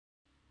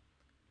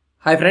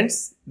Hi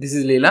friends, this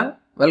is Leela.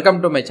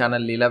 Welcome to my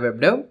channel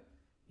leelawebdev.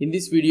 In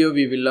this video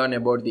we will learn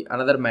about the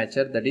another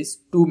matcher, that is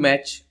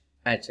toMatch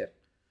matcher.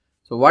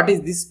 So what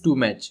is this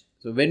toMatch?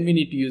 So when we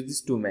need to use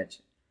this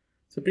toMatch?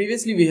 So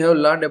previously we have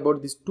learned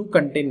about this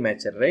toContain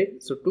matcher, right?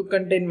 So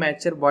toContain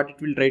matcher, what it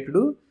will try to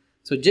do?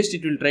 So just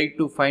it will try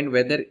to find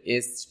whether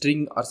a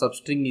string or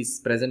substring is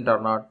present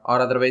or not,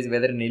 or otherwise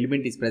whether an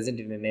element is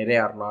present in an array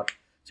or not.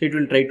 So it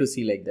will try to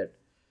see like that.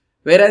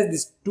 Whereas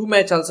this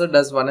toMatch also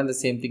does one and the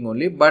same thing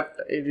only, but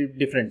it is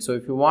different. So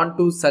if you want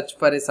to search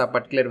for a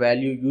particular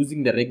value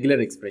using the regular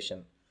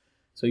expression,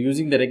 so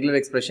using the regular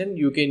expression,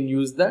 you can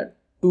use the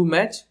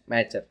toMatch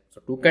matcher.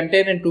 So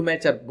toContain and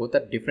toMatch are both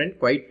are different,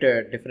 quite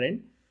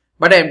different.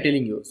 But I am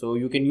telling you, so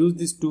you can use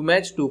this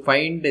toMatch to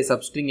find a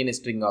substring in a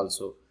string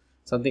also,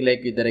 something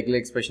like with the regular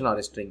expression or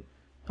a string.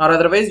 Or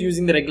otherwise,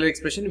 using the regular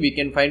expression, we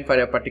can find for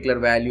a particular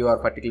value or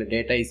particular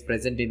data is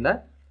present in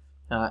the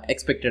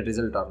expected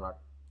result or not.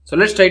 So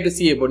let's try to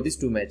see about this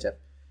toMatcher.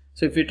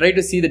 So if we try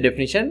to see the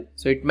definition,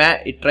 so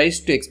it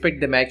tries to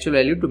expect the actual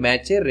value to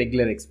match a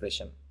regular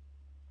expression.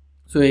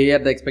 So here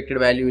the expected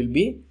value will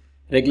be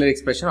regular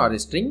expression or a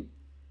string,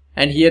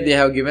 and here they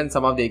have given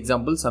some of the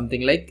examples,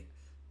 something like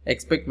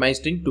expect my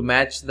string to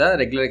match the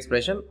regular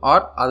expression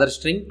or other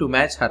string to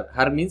match her.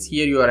 Her means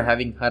here you are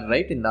having her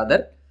right in the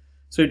other,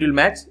 so it will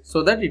match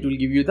so that it will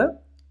give you the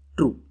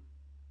true.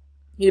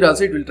 Here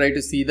also it will try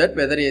to see that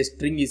whether a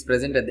string is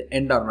present at the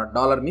end or not.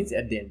 Dollar means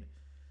at the end.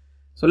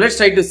 So let's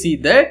try to see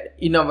that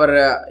in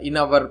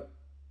our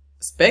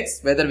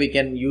specs whether we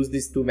can use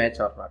this toMatch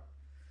or not.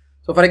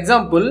 So for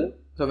example,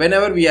 so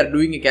whenever we are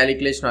doing a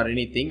calculation or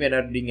anything, when we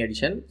are doing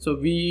addition, so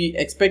we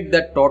expect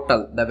the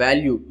total, the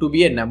value to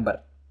be a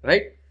number,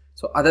 right?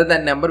 So other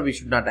than number we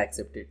should not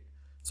accept it.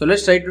 So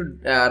let's try to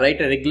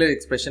write a regular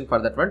expression for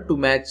that one to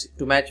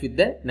match with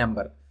the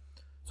number.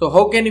 So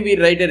how can we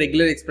write a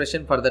regular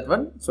expression for that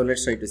one? So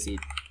let's try to see it.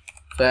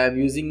 So I am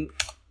using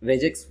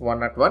regex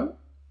 101.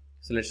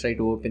 So let's try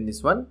to open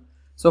this one.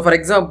 So for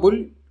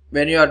example,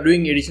 when you are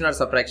doing addition or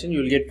subtraction, you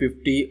will get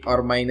 50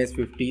 or minus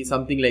 50,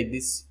 something like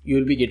this, you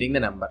will be getting the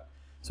number.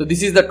 So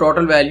this is the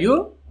total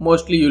value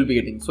mostly you will be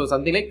getting. So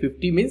something like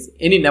 50 means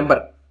any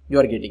number you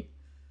are getting.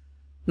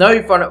 Now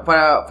if for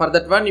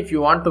that one, if you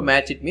want to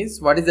match it,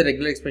 means what is the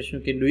regular expression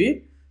you can do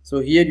it?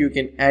 So here you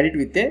can add it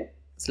with a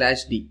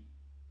 /d.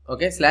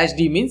 Okay,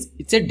 /d means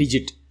it's a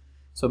digit.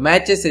 So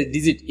matches a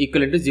digit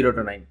equivalent to 0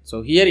 to 9.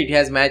 So here it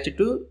has matched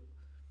to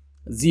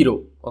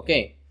 0.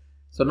 Okay,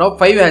 so now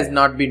 5 has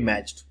not been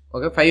matched.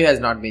 Okay, 5 has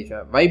not been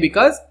matched. Why?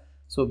 Because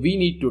so we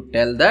need to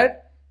tell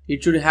that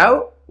it should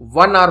have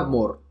one or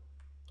more.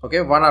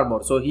 Okay, one or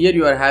more. So here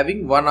you are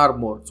having one or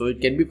more. So it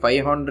can be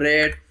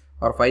 500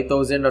 or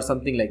 5000 or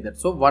something like that.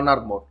 So one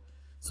or more.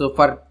 So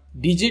for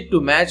digit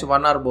to match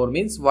one or more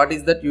means what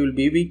is that? You will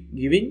be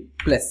giving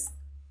plus.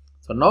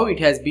 So now it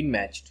has been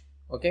matched.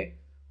 Okay,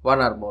 one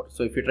or more.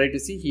 So if you try to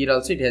see, here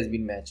also it has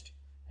been matched,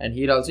 and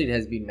here also it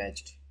has been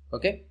matched.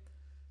 Okay.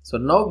 So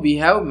now we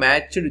have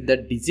matched the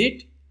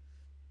digit,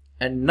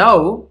 and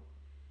now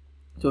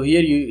so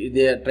here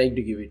they are trying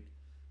to give it.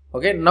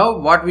 Okay, now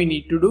what we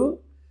need to do,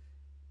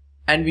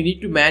 and we need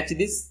to match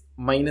this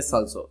minus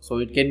also. So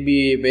it can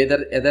be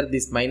whether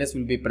this minus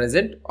will be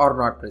present or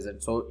not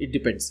present. So it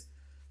depends.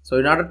 So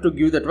in order to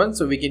give that one,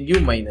 so we can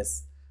give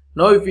minus.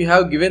 Now if we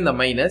have given the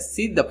minus,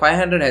 see the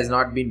 500 has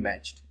not been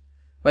matched.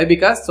 Why?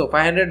 Because so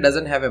 500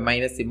 doesn't have a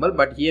minus symbol,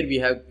 but here we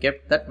have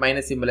kept that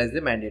minus symbol as the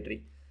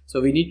mandatory.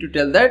 So we need to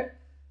tell that.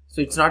 So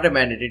it's not a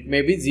mandate, it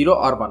may be 0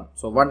 or 1.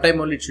 So one time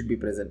only it should be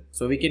present.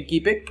 So we can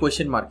keep a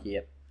question mark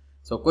here.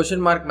 So question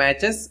mark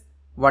matches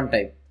one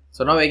time.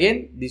 So now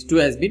again these two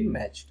has been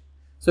matched.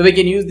 So we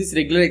can use this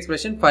regular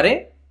expression for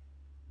a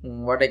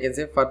what I can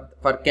say for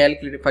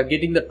calculating, for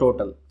getting the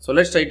total. So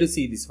let's try to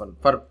see this one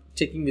for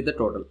checking with the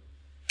total.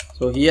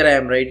 So here I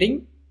am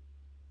writing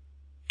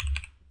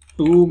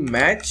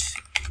toMatch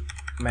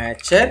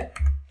matcher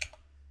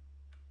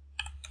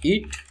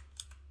it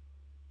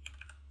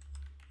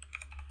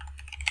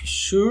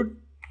should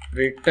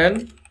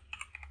return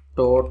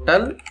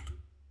total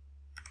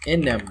a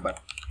number.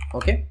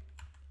 Okay,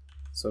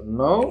 so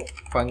now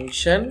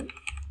function,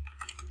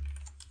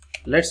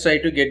 let's try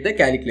to get the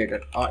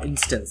calculator or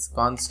instance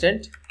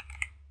constant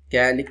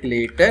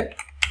calculator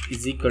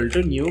is equal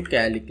to new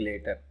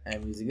calculator. I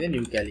am using the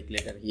new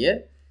calculator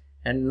here,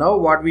 and now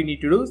what we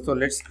need to do, so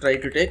let's try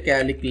to take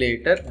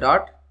calculator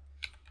dot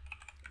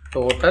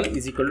total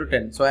is equal to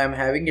 10. So I am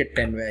having a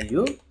 10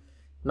 value.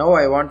 Now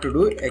I want to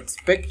do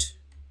expect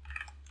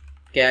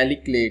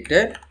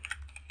calculator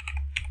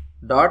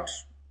dot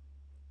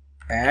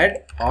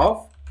add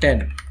of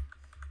 10.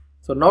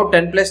 So now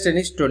 10 plus 10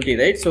 is 20,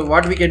 right? So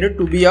what we can do,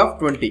 to be of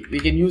 20,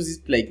 we can use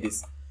it like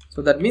this.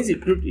 So that means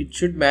it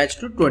should match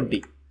to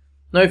 20.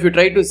 Now if you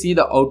try to see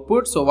the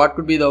output, so what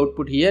could be the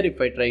output here? If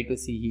I try to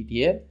see it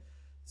here,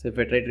 so if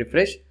I try to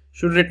refresh,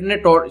 should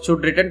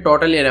return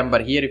total a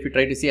number. Here if you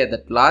try to see at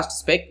that last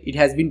spec, it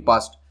has been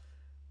passed.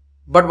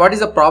 But what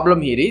is the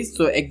problem here is,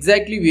 so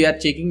exactly we are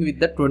checking with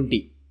the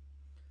 20.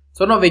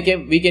 So now we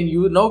can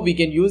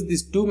use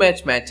this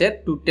toMatch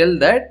matcher to tell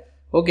that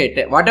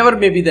okay, whatever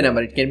may be the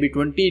number, it can be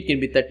 20, it can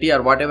be 30,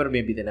 or whatever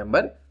may be the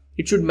number,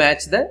 it should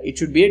match it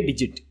should be a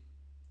digit.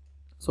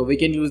 So we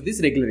can use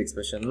this regular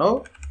expression.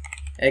 Now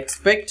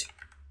expect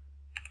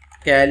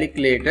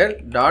calculator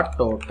dot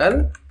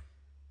total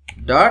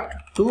dot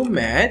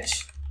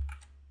toMatch.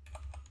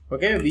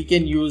 Okay, we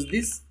can use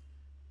this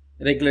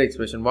regular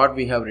expression what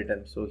we have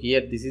written. So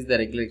here this is the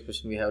regular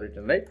expression we have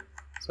written, right?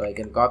 So I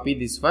can copy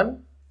this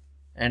one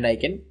and I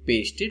can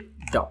paste it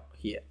down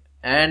here,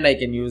 and I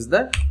can use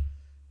the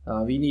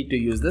we need to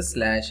use the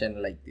slash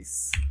and like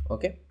this.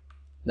 Okay,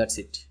 that's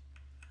it.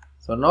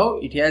 So now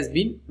it has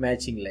been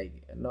matching, like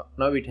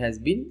now it has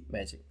been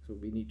matching. So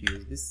we need to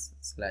use this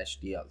slash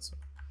d also.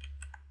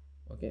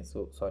 Okay,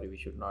 so sorry, we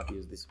should not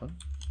use this one.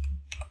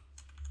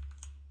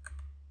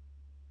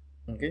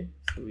 Okay,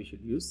 so we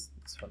should use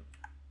this one.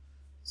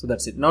 So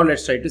that's it. Now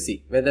let's try to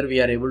see whether we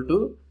are able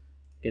to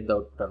get the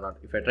output or not.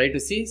 If I try to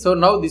see, so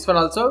now this one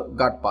also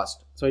got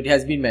passed. So it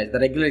has been matched. The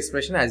regular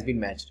expression has been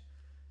matched.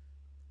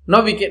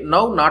 Now we can,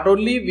 now not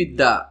only with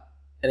the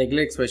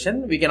regular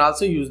expression, we can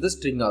also use the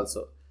string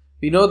also.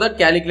 We know that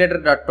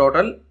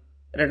calculator.total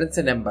returns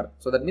a number.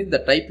 So that means the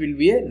type will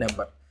be a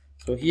number.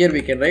 So here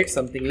we can write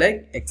something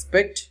like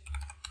expect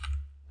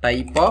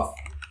type of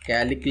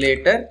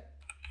calculator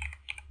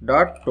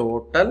dot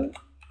total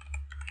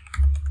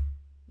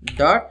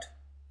dot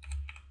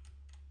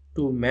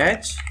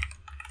toMatch.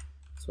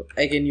 So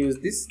I can use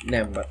this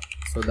number.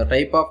 So the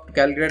type of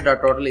calculator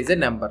dot total is a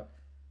number.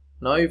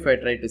 Now if I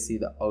try to see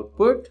the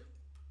output,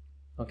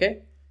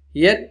 okay,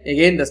 here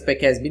again the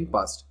spec has been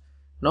passed.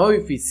 Now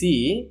if we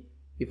see,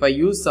 if I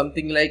use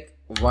something like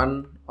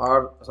 1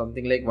 or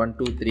something like 1,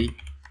 2, 3,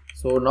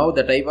 so now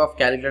the type of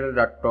calculator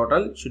dot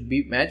total should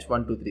be match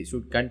 1, 2, 3,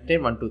 should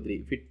contain 1, 2,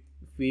 3.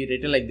 If we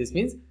written like this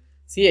means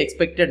see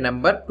expected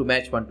number to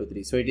match 1, 2,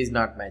 3, so it is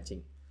not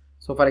matching.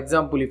 So for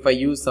example, if I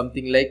use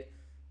something like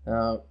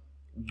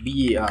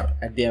BER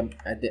at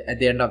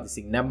the end of this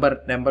thing,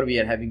 number we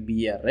are having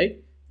BER, right?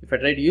 If I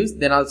try to use,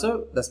 then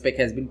also the spec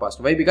has been passed.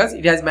 Why? Because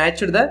it has matched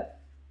the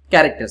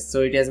characters,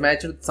 so it has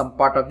matched some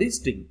part of the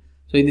string.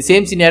 So in the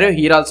same scenario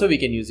here also we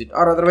can use it.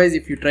 Or otherwise,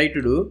 if you try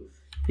to do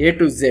A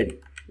to Z,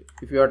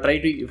 if you are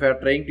trying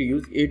to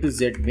use A to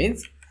Z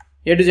means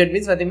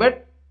nothing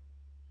but,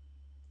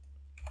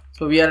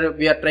 so we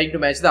are trying to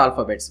match the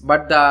alphabets,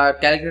 but the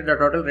calculator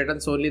total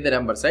returns only the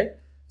numbers, right?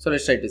 So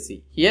let's try to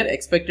see here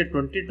expected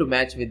 20 to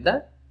match with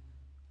the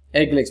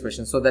regular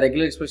expression. So the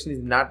regular expression is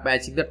not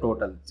matching the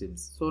total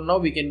seems. So now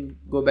we can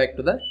go back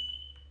to the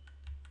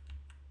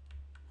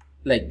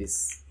like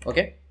this.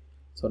 Okay,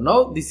 so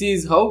now this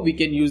is how we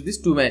can use this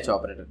toMatch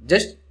operator.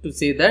 Just to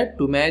say that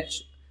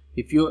toMatch,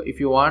 if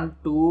you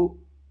want to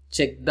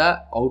check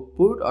the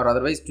output or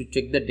otherwise to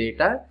check the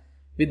data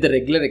with the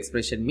regular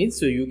expression means,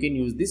 so you can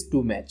use this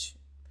toMatch.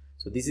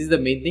 So this is the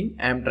main thing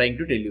I am trying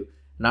to tell you.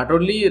 Not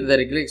only the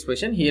regular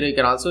expression, here you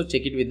can also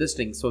check it with the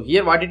string. So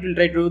here what it will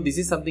try to do, this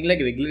is something like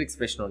regular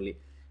expression only.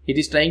 It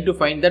is trying to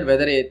find that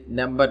whether a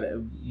number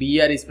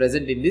BR is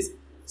present in this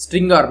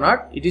string or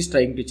not. It is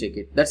trying to check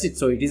it. That's it.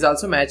 So it is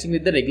also matching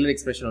with the regular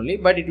expression only,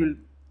 but it will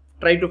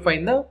try to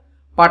find the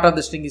part of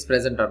the string is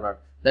present or not.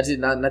 That's it.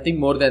 Nothing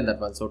more than that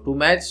one. So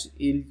toMatch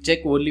will check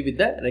only with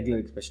the regular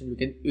expression.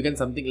 You can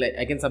something like,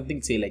 I can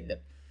something say like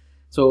that.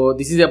 So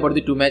this is about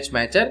the toMatch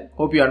matcher.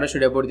 Hope you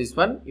understood about this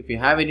one. If you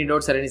have any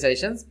doubts or any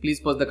suggestions, please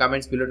post the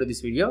comments below to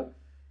this video.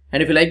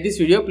 And if you like this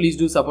video, please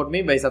do support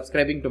me by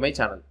subscribing to my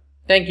channel.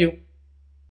 Thank you.